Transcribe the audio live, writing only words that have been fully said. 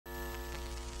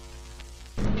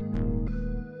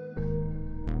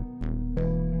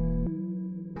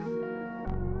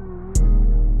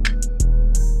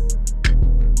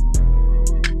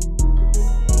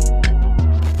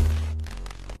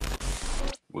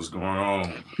What's going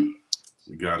on?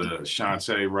 We got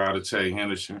Shauntay Rydah Tay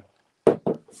Henderson,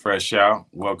 fresh out.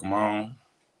 Welcome on.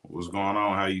 What's going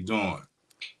on? How you doing?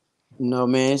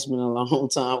 Man, it's been a long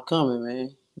time coming,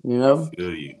 man. You I know,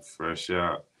 feel you. Fresh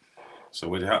out.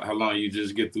 So, how long you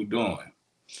just get through doing?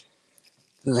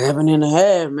 11 and a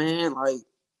half, man. Like,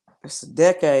 it's a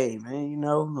decade, man.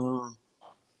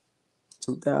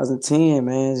 2010,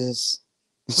 man.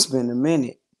 It's been a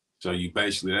minute. So you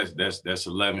basically that's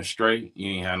 11 straight.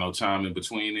 You ain't had no time in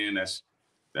between. Then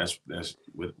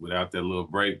without that little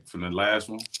break from the last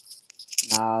one.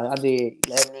 Nah, I did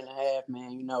 11 and a half,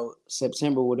 man.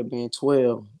 September would have been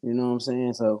 12. You know what I'm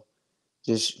saying? So,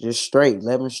 just straight,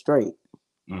 11 straight.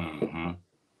 Mm-hmm.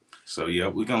 So yeah,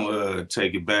 we're gonna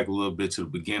take it back a little bit to the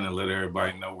beginning, let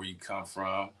everybody know where you come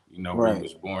from, where you Right,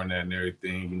 was born at and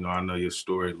everything. I know your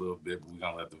story a little bit, but we're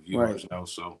gonna let the right. viewers know.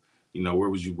 So, where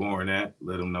was you born at?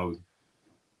 Let them know.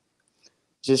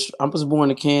 I was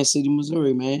born in Kansas City,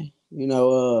 Missouri, man.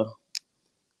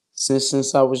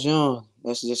 Since I was young,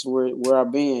 that's just where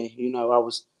I've been. I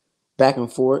was back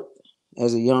and forth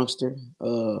as a youngster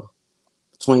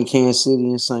between Kansas City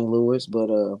and St. Louis,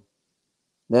 but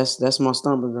that's my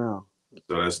stomping ground,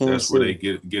 So that's Kansas where they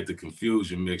City. get the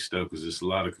confusion mixed up because it's a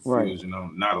lot of Right, confusion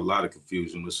on not a lot of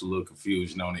confusion, but it's a little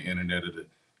confusion on the internet of the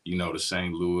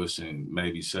St. Louis and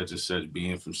maybe such and such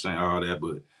being from St. all that,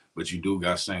 but you do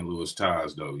got St. Louis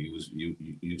ties though.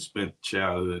 You spent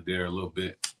childhood there a little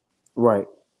bit. right.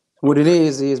 What it Okay.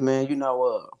 is, man.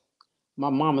 My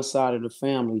mama's side of the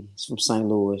family is from St.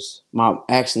 Louis. My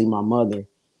mother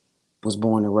was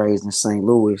born and raised in St.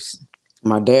 Louis.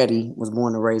 My daddy was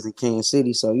born and raised in Kansas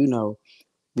City. So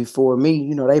before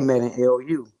me, they met in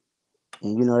LU.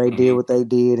 And they did Mm-hmm. what they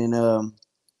did, and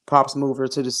pops moved her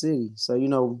to the city.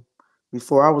 So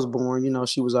before I was born,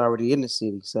 she was already in the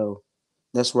city. So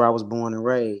that's where I was born and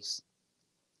raised.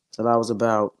 Till I was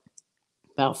about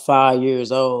 5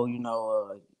 years old.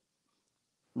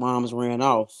 Moms ran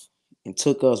off and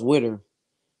took us with her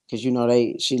because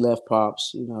she left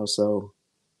pops. So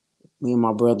me and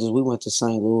my brothers we went to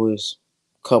St. Louis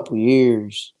a couple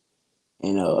years,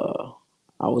 and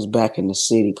I was back in the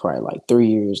city probably like 3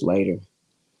 years later.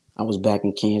 I was back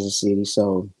in Kansas City.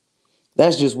 So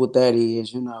that's just what that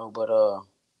is. But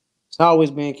it's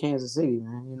always been Kansas City,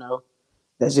 man.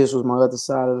 That just was my other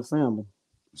side of the family.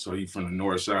 So you from the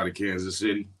north side of Kansas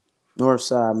City? North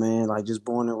side, man, like just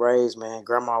born and raised, man.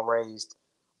 Grandma raised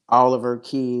all of her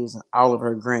kids and all of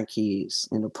her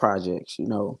grandkids in the projects.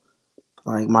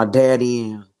 Like my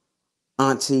daddy and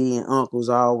auntie and uncles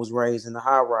all was raised in the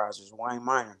high risers, Wayne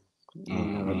Minor, and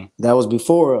Mm-hmm. that was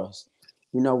before us.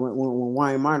 When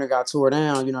Wayne Minor got tore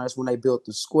down, that's when they built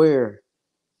the square.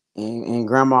 And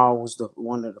grandma was the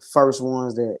one of the first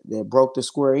ones that broke the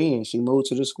square in. She moved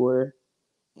to the square,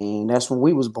 and that's when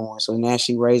we was born. So now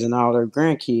she raising all her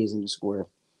grandkids in the square.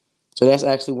 So that's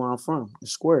actually where I'm from, the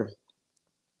square.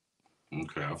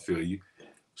 Okay, I feel you.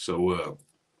 So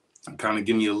kind of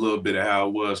give me a little bit of how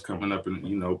it was coming up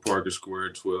in Parker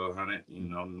Square, 1200,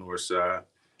 north side.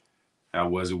 How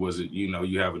was it? Was it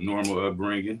you have a normal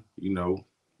upbringing?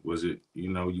 Was it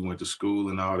you went to school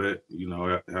and all that?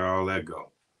 How all that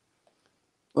go?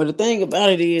 But the thing about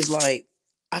it is, like,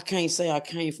 I can't say I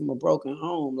came from a broken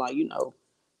home. Like,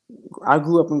 I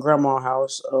grew up in grandma's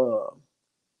house.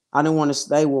 I didn't want to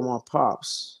stay with my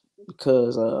pops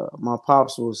because my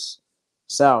pops was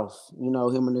south.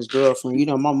 Him and his girlfriend.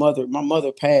 My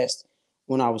mother passed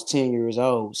when I was 10 years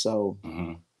old. So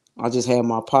Hmm. I just had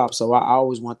my pops. So I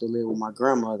always wanted to live with my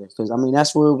grandmother because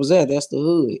that's where it was at. That's the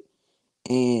hood.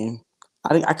 And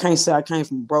I can't say I came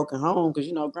from a broken home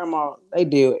because grandma they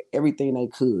did everything they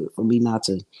could for me not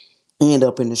to end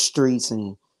up in the streets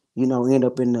and end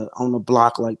up on the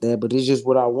block like that. But it's just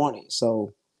what I wanted.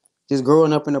 So just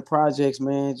growing up in the projects,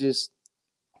 man, just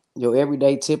your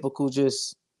everyday typical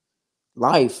just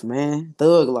life, man,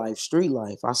 thug life, street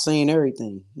life. I seen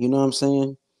everything. You know what I'm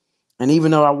saying? And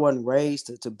even though I wasn't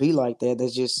raised to be like that,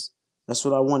 that's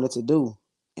what I wanted to do,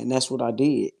 and that's what I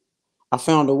did. I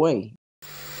found a way.